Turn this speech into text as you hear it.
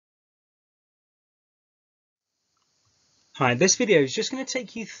Hi, this video is just going to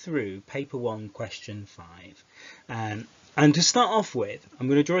take you through paper 1 question 5 and to start off with I'm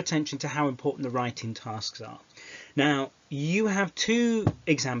going to draw attention to how important the writing tasks are. Now you have 2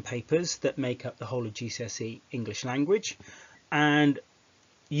 exam papers that make up the whole of GCSE English language and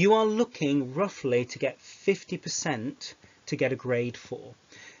you are looking roughly to get 50% to get a grade 4.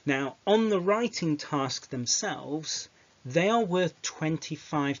 Now on the writing tasks themselves they are worth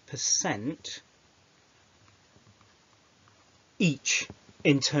 25% each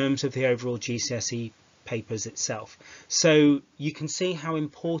in terms of the overall GCSE papers itself. So you can see how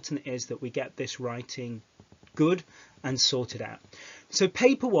important it is that we get this writing good and sorted out. So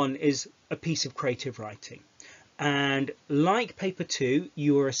paper 1 is a piece of creative writing, and like paper 2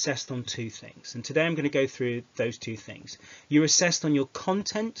 you are assessed on 2 things, and today I'm going to go through those 2 things. You're assessed on your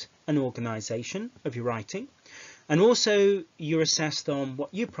content and organisation of your writing, and also you're assessed on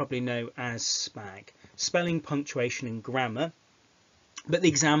what you probably know as SPAG, spelling, punctuation and grammar, but the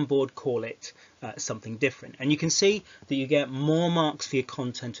exam board call it something different. And you can see that you get more marks for your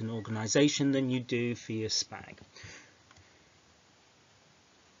content and organisation than you do for your SPAG.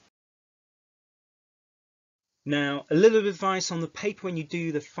 Now, a little advice on the paper when you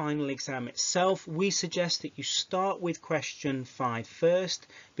do the final exam itself. We suggest that you start with question 5 first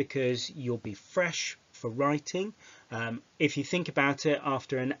because you'll be fresh for writing. If you think about it,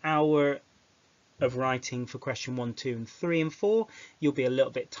 after an hour of writing for question 1, 2 and 3 and 4, you'll be a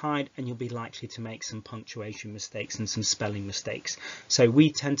little bit tired and you'll be likely to make some punctuation mistakes and some spelling mistakes. So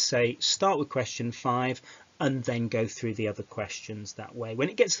we tend to say start with question 5 and then go through the other questions that way when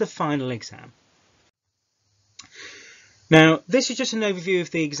it gets to the final exam. Now this is just an overview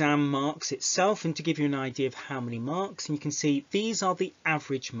of the exam marks itself and to give you an idea of how many marks, and you can see these are the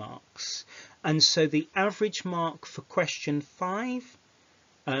average marks, and so the average mark for question 5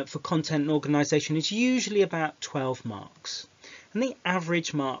 for content and organisation is usually about 12 marks, and the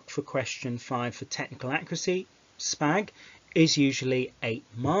average mark for question 5 for technical accuracy, SPAG, is usually 8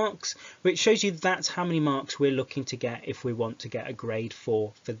 marks, which shows you that's how many marks we're looking to get if we want to get a grade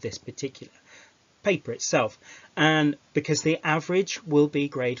 4 for this particular paper itself, and because the average will be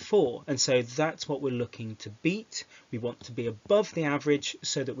grade 4, and so that's what we're looking to beat. We want to be above the average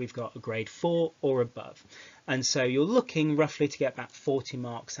so that we've got a grade 4 or above, and so you're looking roughly to get about 40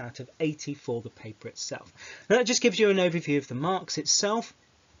 marks out of 80 for the paper itself. Now that just gives you an overview of the marks itself.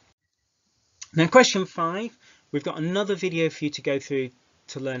 Now question 5, we've got another video for you to go through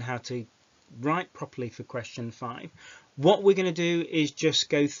to learn how to write properly for question 5. What we're going to do is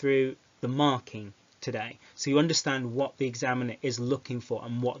just go through the marking today so you understand what the examiner is looking for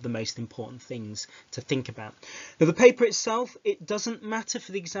and what the most important things to think about. Now the paper itself, it doesn't matter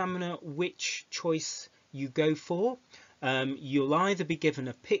for the examiner which choice you go for. You'll either be given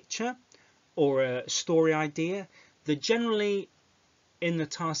a picture or a story idea. Generally in the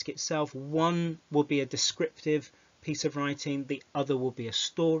task itself, one will be a descriptive piece of writing, the other will be a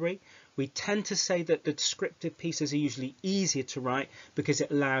story. We tend to say that the descriptive pieces are usually easier to write because it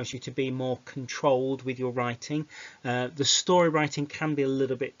allows you to be more controlled with your writing. The story writing can be a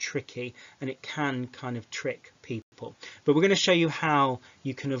little bit tricky and it can kind of trick people, but we're going to show you how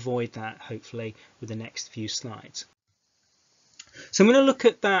you can avoid that hopefully with the next few slides. So I'm going to look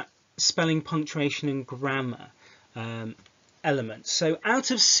at that spelling, punctuation and grammar element. So out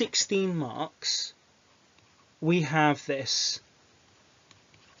of 16 marks we have this,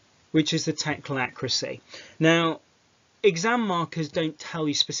 which is the technical accuracy. Now exam markers don't tell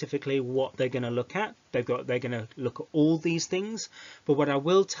you specifically what they're going to look at. They're going to look at all these things, but what I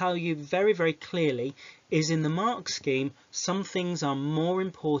will tell you very, very clearly is in the mark scheme some things are more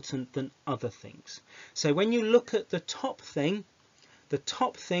important than other things. So when you look at the top thing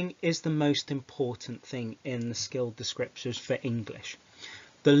is the most important thing in the skill descriptors for English.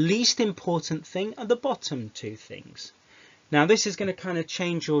 The least important thing are the bottom 2 things. Now this is going to kind of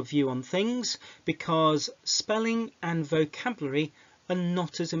change your view on things because spelling and vocabulary are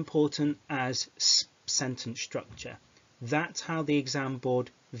not as important as sentence structure. That's how the exam board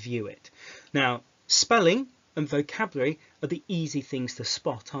view it. Now spelling and vocabulary are the easy things to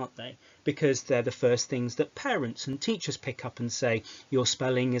spot, aren't they? Because they're the first things that parents and teachers pick up and say your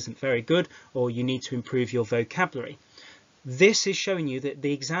spelling isn't very good or you need to improve your vocabulary. This is showing you that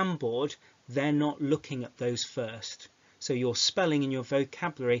the exam board, they're not looking at those first. So your spelling and your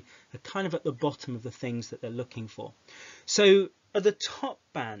vocabulary are kind of at the bottom of the things that they're looking for. So at the top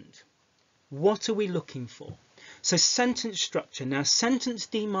band, what are we looking for? So sentence structure. Now sentence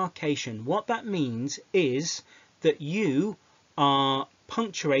demarcation, what that means is that you are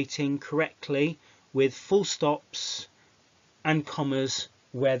punctuating correctly with full stops and commas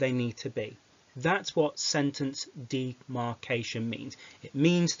where they need to be. That's what sentence demarcation means. It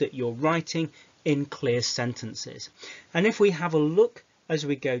means that you're writing in clear sentences. And if we have a look as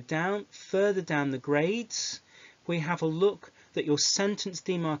we go down, further down the grades, we have a look that your sentence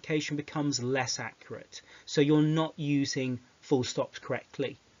demarcation becomes less accurate. So you're not using full stops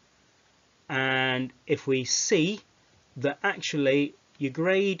correctly. And if we see that actually your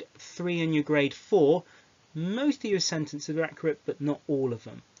grade 3 and your grade 4, most of your sentences are accurate, but not all of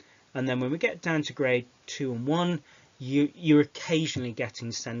them. And then when we get down to grade 2 and 1, you're occasionally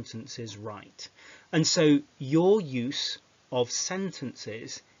getting sentences right. And so your use of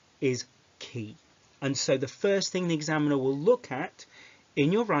sentences is key. And so the first thing the examiner will look at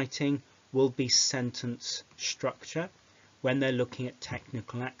in your writing will be sentence structure when they're looking at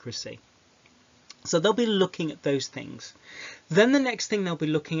technical accuracy. So they'll be looking at those things. Then the next thing they'll be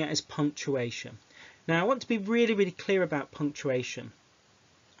looking at is punctuation. Now I want to be really, really clear about punctuation.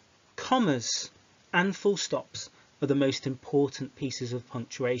 Commas and full stops are the most important pieces of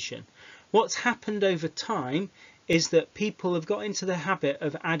punctuation. What's happened over time is that people have got into the habit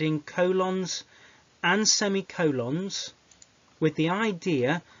of adding colons and semicolons with the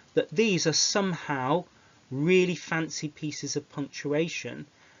idea that these are somehow really fancy pieces of punctuation,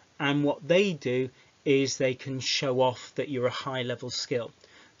 and what they do is they can show off that you're a high level skill.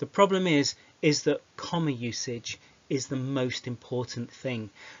 The problem is that comma usage is the most important thing.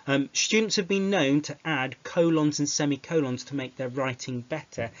 Students have been known to add colons and semicolons to make their writing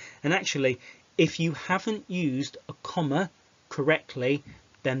better, and actually if you haven't used a comma correctly,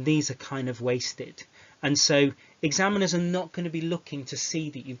 then these are kind of wasted. And so examiners are not going to be looking to see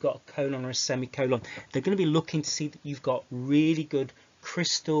that you've got a colon or a semicolon. They're going to be looking to see that you've got really good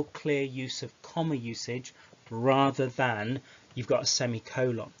crystal clear use of comma usage rather than you've got a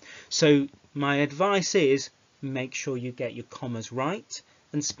semicolon. So my advice is make sure you get your commas right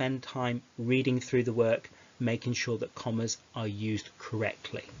and spend time reading through the work, making sure that commas are used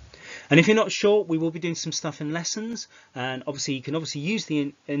correctly. And if you're not sure, we will be doing some stuff in lessons, and obviously you can use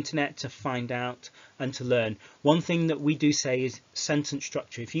the internet to find out and to learn. One thing that we do say is sentence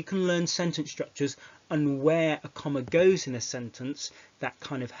structure. If you can learn sentence structures and where a comma goes in a sentence, that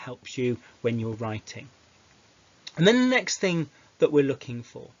kind of helps you when you're writing. And then the next thing that we're looking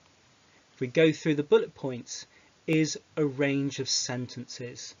for, if we go through the bullet points, is a range of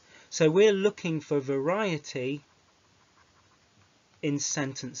sentences. So we're looking for variety in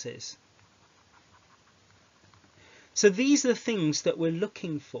sentences. So these are the things that we're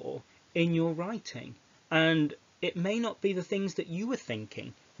looking for in your writing, and it may not be the things that you were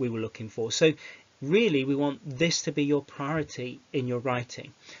thinking we were looking for. So really we want this to be your priority in your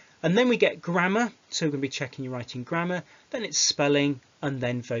writing. And then we get grammar, so we're going to be checking your writing grammar, then it's spelling, and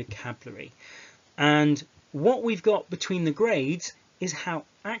then vocabulary. And what we've got between the grades is how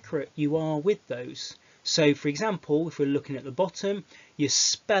accurate you are with those. So for example, if we're looking at the bottom, your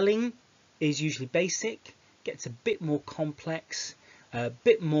spelling is usually basic, gets a bit more complex, a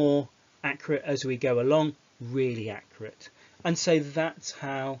bit more accurate as we go along, really accurate. And so that's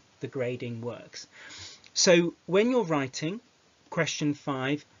how the grading works. So when you're writing question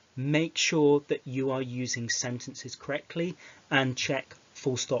 5, make sure that you are using sentences correctly and check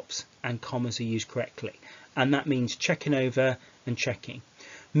full stops and commas are used correctly. And that means checking over and checking.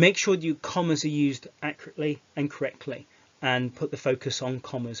 Make sure that your commas are used accurately and correctly, and put the focus on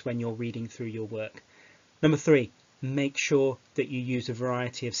commas when you're reading through your work. Number 3, make sure that you use a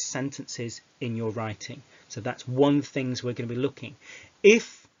variety of sentences in your writing. So that's one of the things we're going to be looking.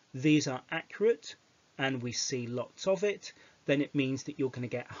 If these are accurate and we see lots of it, then it means that you're going to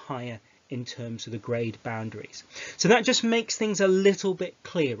get higher in terms of the grade boundaries. So that just makes things a little bit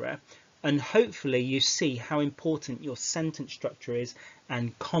clearer, and hopefully you see how important your sentence structure is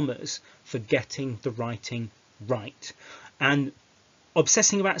and commas for getting the writing right. And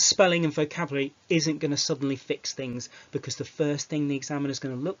obsessing about spelling and vocabulary isn't going to suddenly fix things, because the first thing the examiner is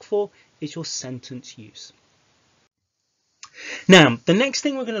going to look for is your sentence use. Now, the next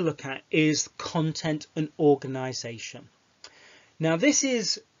thing we're going to look at is content and organization. Now, this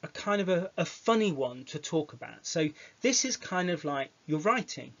is a kind of a funny one to talk about. So this is kind of like your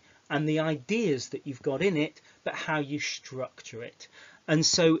writing and the ideas that you've got in it, but how you structure it. And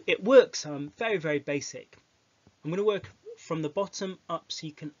so it works very, very basic. I'm going to work from the bottom up so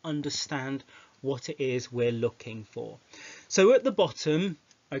you can understand what it is we're looking for. So at the bottom,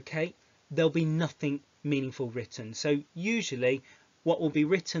 okay, there'll be nothing meaningful written. So usually what will be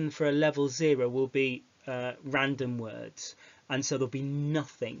written for a level 0 will be random words. And so there'll be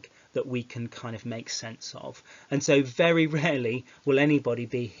nothing that we can kind of make sense of. And so very rarely will anybody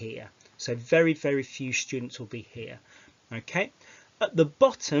be here. So very, very few students will be here. Okay. At the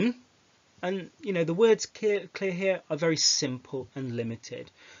bottom, And you know, the words clear here are very simple and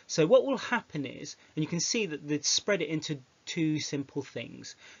limited. So what will happen is, and you can see that they've spread it into two simple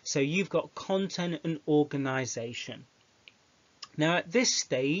things. So you've got content and organization. Now at this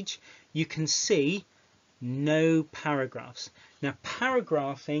stage you can see no paragraphs. Now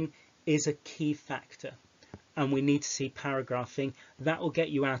paragraphing is a key factor, and we need to see paragraphing. That will get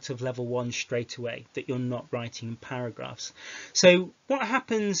you out of level 1 straight away, that you're not writing in paragraphs. So what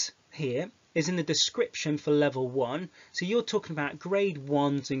happens here is in the description for level 1, so you're talking about grade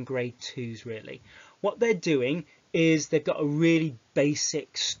 1s and grade 2s really. What they're doing is they've got a really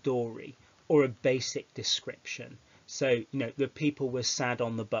basic story or a basic description. So, you know, the people were sad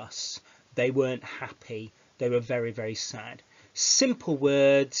on the bus. They weren't happy. They were very, very sad. Simple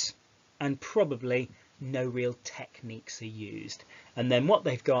words, and probably no real techniques are used. And then what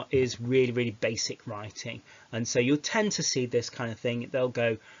they've got is really, really basic writing. And so you'll tend to see this kind of thing. They'll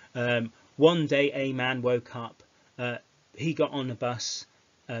go, one day a man woke up, he got on a bus,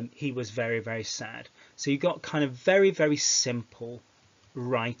 he was very, very sad. So you've got kind of very, very simple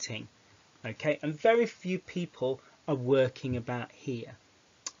writing. Okay, and very few people are working about here.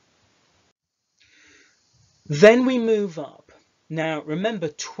 Then we move up. Now remember,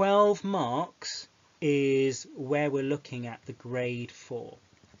 12 marks is where we're looking at the grade 4.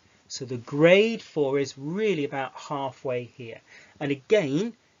 So the grade 4 is really about halfway here. And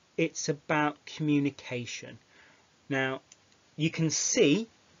again, it's about communication. Now you can see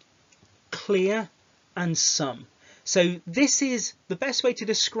clear and some. So this is the best way to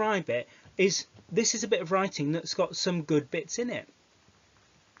describe it, is this is a bit of writing that's got some good bits in it.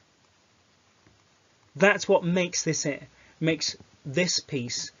 That's what makes this makes this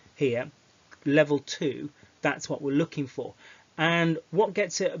piece here level 2. That's what we're looking for. And what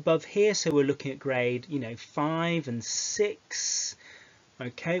gets it above here, so we're looking at grade, you know, 5 and 6.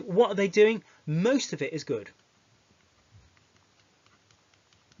 Okay, what are they doing? Most of it is good.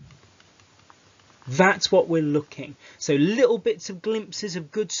 That's what we're looking. So little bits of glimpses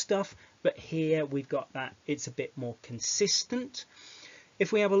of good stuff, but here we've got that it's a bit more consistent.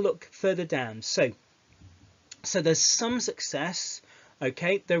 If we have a look further down, so there's some success.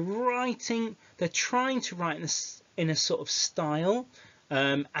 Okay, they're trying to write in a sort of style,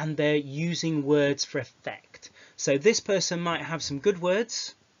 and they're using words for effect. So this person might have some good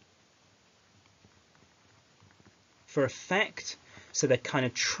words for effect. So they're kind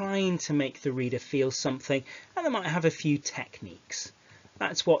of trying to make the reader feel something, and they might have a few techniques.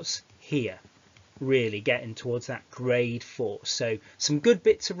 That's what's here, really getting towards that grade 4. So some good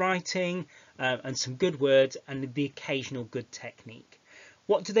bits of writing and some good words and the occasional good technique.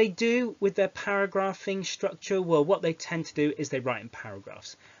 What do they do with their paragraphing structure? Well, what they tend to do is they write in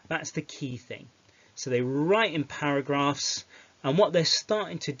paragraphs. That's the key thing. So they write in paragraphs, and what they're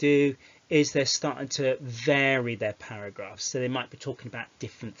starting to do is they're starting to vary their paragraphs. So they might be talking about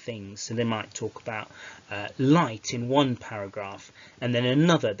different things. So they might talk about light in one paragraph, and then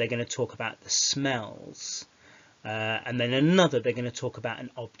another they're going to talk about the smells, and then another they're going to talk about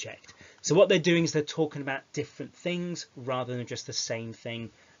an object. So what they're doing is they're talking about different things rather than just the same thing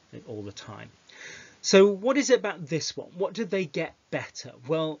all the time. So what is it about this one? What do they get better?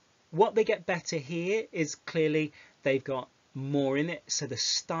 Well, what they get better here is clearly they've got more in it. So the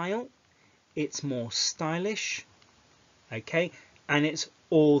style, it's more stylish, okay, and it's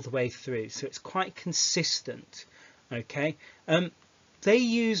all the way through, so it's quite consistent. Okay, they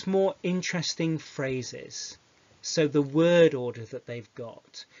use more interesting phrases, so the word order that they've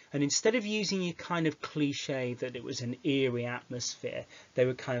got, and instead of using your kind of cliche that it was an eerie atmosphere, they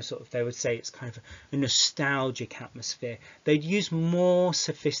would kind of they would say it's kind of a nostalgic atmosphere. They'd use more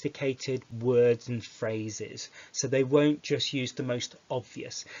sophisticated words and phrases, so they won't just use the most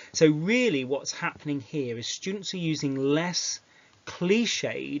obvious. So really what's happening here is students are using less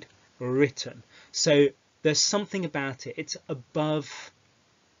cliched written, so there's something about it, it's above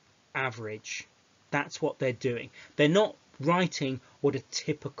average. That's what they're doing. They're not writing what a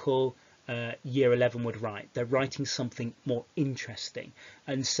typical year 11 would write. They're writing something more interesting,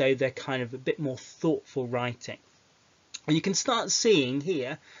 and so they're kind of a bit more thoughtful writing. And you can start seeing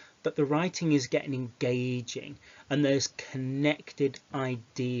here that the writing is getting engaging, and there's connected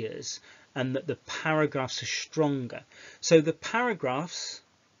ideas, and that the paragraphs are stronger. So the paragraphs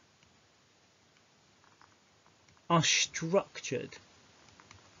are structured.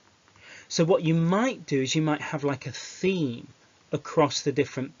 So what you might do is you might have like a theme across the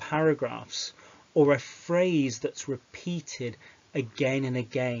different paragraphs, or a phrase that's repeated again and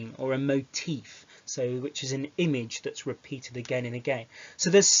again, or a motif. so which is an image that's repeated again and again. So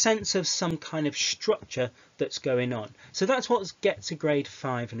there's sense of some kind of structure that's going on. So that's what gets a grade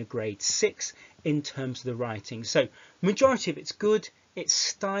 5 and a grade 6 in terms of the writing. So majority of it's good, it's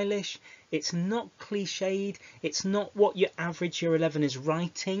stylish, it's not cliched, it's not what your average year 11 is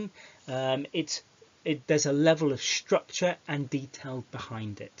writing. There's a level of structure and detail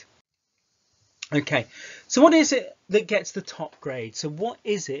behind it. Okay, so what is it that gets the top grade? So what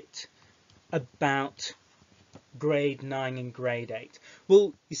is it about grade 9 and grade 8?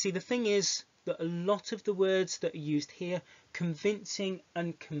 Well, you see, the thing is that a lot of the words that are used here, convincing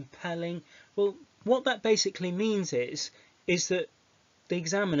and compelling, well, what that basically means is that the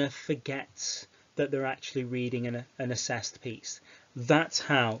examiner forgets that they're actually reading an assessed piece. That's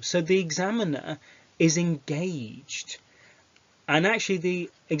how. So the examiner is engaged, and actually the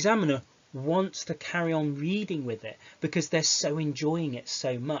examiner wants to carry on reading with it because they're so enjoying it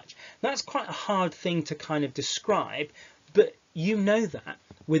so much. That's quite a hard thing to kind of describe, but you know that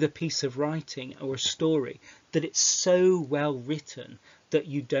with a piece of writing or a story, that it's so well written that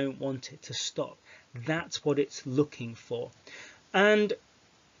you don't want it to stop. That's what it's looking for. And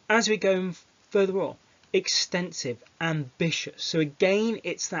as we go further on, extensive, ambitious. So again,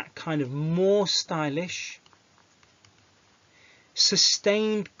 it's that kind of more stylish,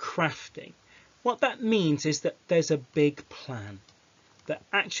 sustained crafting. What that means is that there's a big plan, that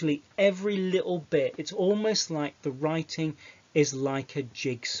actually every little bit, it's almost like the writing is like a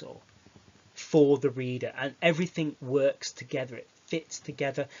jigsaw for the reader, and everything works together, it fits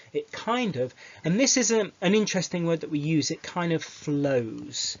together, it kind of, and this is an interesting word that we use, it kind of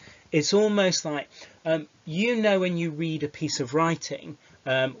flows. It's almost like, you know, when you read a piece of writing,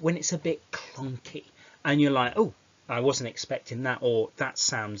 when it's a bit clunky and you're like, oh, I wasn't expecting that, or that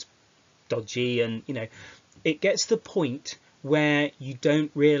sounds dodgy, and you know, it gets to the point where you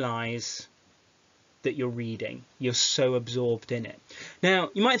don't realize that you're reading, you're so absorbed in it.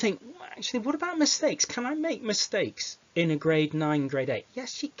 Now you might think, well, actually, what about mistakes? Can I make mistakes in a grade 9, grade 8?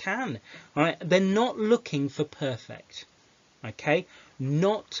 Yes, you can. All right, they're not looking for perfect, okay,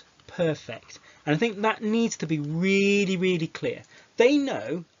 not perfect. And I think that needs to be really, really clear. They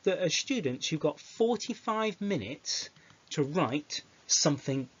know that as students, you've got 45 minutes to write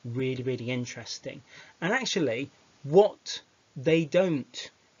something really, really interesting. And actually, what they don't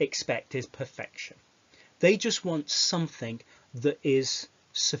expect is perfection. They just want something that is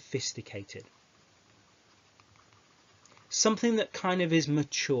sophisticated. Something that kind of is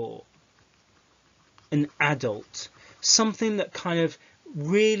mature, an adult, something that kind of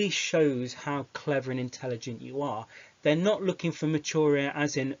really shows how clever and intelligent you are. They're not looking for mature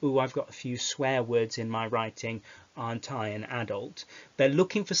as in, oh, I've got a few swear words in my writing, aren't I an adult? They're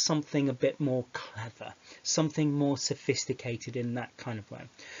looking for something a bit more clever, something more sophisticated in that kind of way.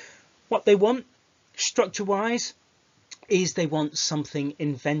 What they want, structure-wise, is they want something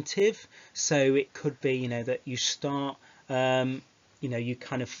inventive. So it could be, you know, that you start, you know, you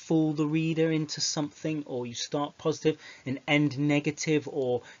kind of fool the reader into something, or you start positive and end negative,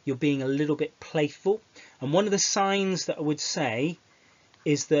 or you're being a little bit playful. And one of the signs that I would say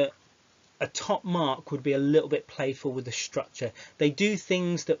is that a top mark would be a little bit playful with the structure. They do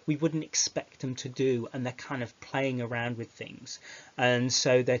things that we wouldn't expect them to do, and they're kind of playing around with things. And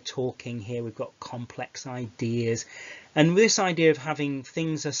so they're talking here, we've got complex ideas, and this idea of having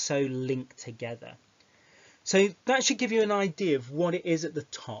things are so linked together. So that should give you an idea of what it is at the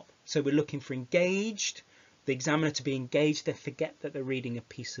top. So we're looking for engaged, the examiner to be engaged. They forget that they're reading a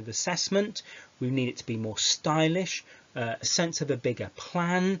piece of assessment. We need it to be more stylish, a sense of a bigger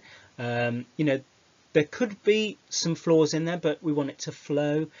plan. You know, there could be some flaws in there, but we want it to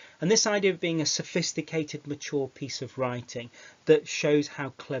flow. And this idea of being a sophisticated, mature piece of writing that shows how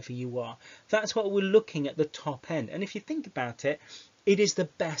clever you are. That's what we're looking at the top end. And if you think about it, it is the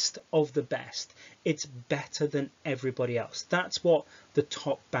best of the best. It's better than everybody else. That's what the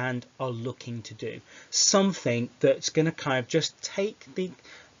top band are looking to do. Something that's going to kind of just take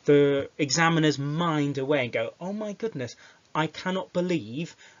the examiner's mind away and go, oh my goodness, I cannot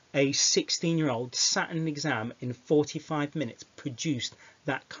believe a 16-year-old sat in an exam in 45 minutes produced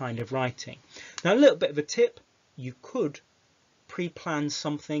that kind of writing. Now, a little bit of a tip, you could pre-plan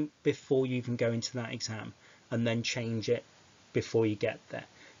something before you even go into that exam and then change it before you get there.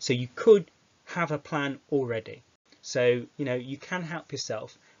 So you could have a plan already. So, you know, you can help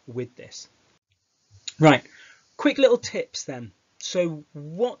yourself with this. Right, quick little tips then. So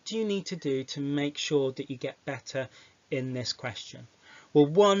what do you need to do to make sure that you get better in this question? Well,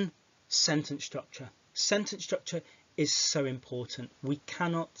 one, sentence structure. Sentence structure is so important. We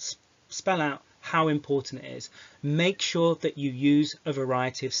cannot spell out how important it is. Make sure that you use a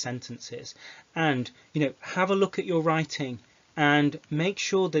variety of sentences, and have a look at your writing and make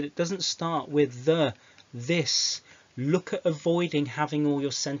sure that it doesn't start with the, this. Look at avoiding having all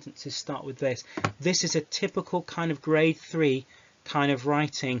your sentences start with this. This is a typical kind of grade 3 kind of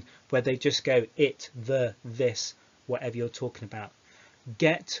writing where they just go it, the, this, whatever you're talking about.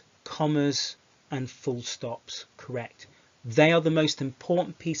 Get commas and full stops correct. They are the most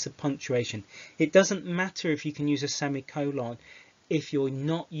important piece of punctuation. It doesn't matter if you can use a semicolon. If you're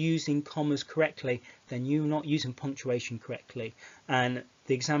not using commas correctly, then you're not using punctuation correctly, and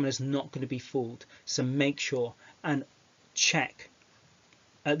the examiner's not going to be fooled. So make sure and check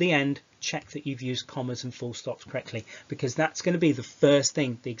at the end, check that you've used commas and full stops correctly, because that's going to be the first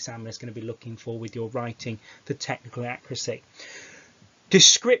thing the examiner is going to be looking for with your writing for technical accuracy.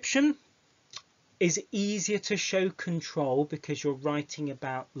 Description is easier to show control because you're writing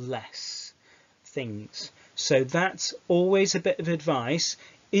about less things. So that's always a bit of advice.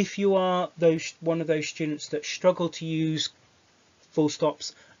 If you are one of those students that struggle to use full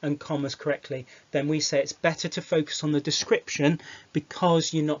stops and commas correctly, then we say it's better to focus on the description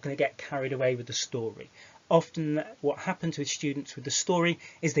because you're not going to get carried away with the story. Often what happens with students with the story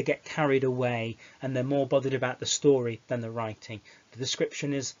is they get carried away and they're more bothered about the story than the writing. The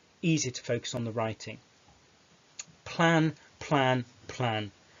description is easier to focus on the writing. Plan, plan,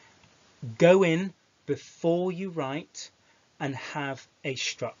 plan. Go in before you write and have a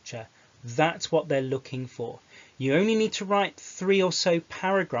structure. That's what they're looking for. You only need to write 3 or so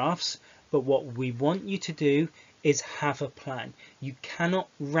paragraphs, but what we want you to do is have a plan. You cannot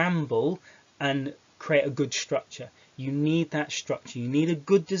ramble and create a good structure. You need that structure. You need a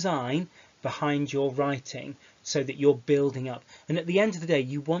good design behind your writing so that you're building up. And at the end of the day,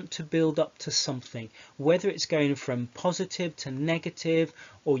 you want to build up to something, whether it's going from positive to negative,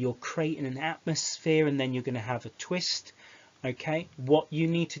 or you're creating an atmosphere and then you're going to have a twist. Okay, what you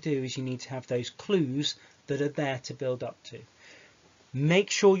need to do is you need to have those clues that are there to build up to. Make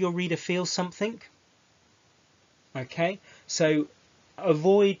sure your reader feels something. Okay, so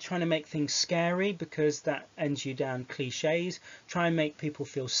avoid trying to make things scary because that ends you down cliches. Try and make people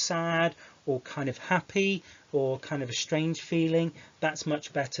feel sad or kind of happy or kind of a strange feeling. That's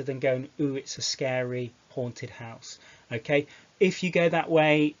much better than going, ooh, it's a scary haunted house. Okay, if you go that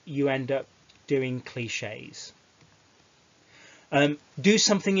way, you end up doing cliches. Do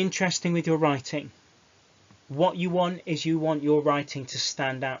something interesting with your writing. What you want is you want your writing to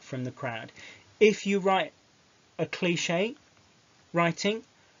stand out from the crowd. If you write a cliche writing,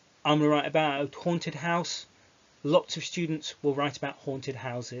 I'm going to write about a haunted house, lots of students will write about haunted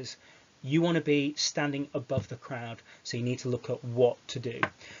houses. You want to be standing above the crowd, so you need to look at what to do.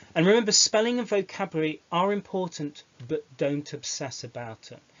 And remember, spelling and vocabulary are important, but don't obsess about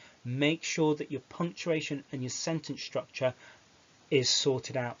it. Make sure that your punctuation and your sentence structure is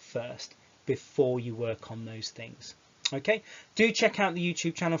sorted out first before you work on those things. Okay, do check out the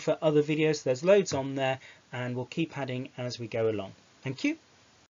YouTube channel for other videos. There's loads on there and we'll keep adding as we go along. Thank you.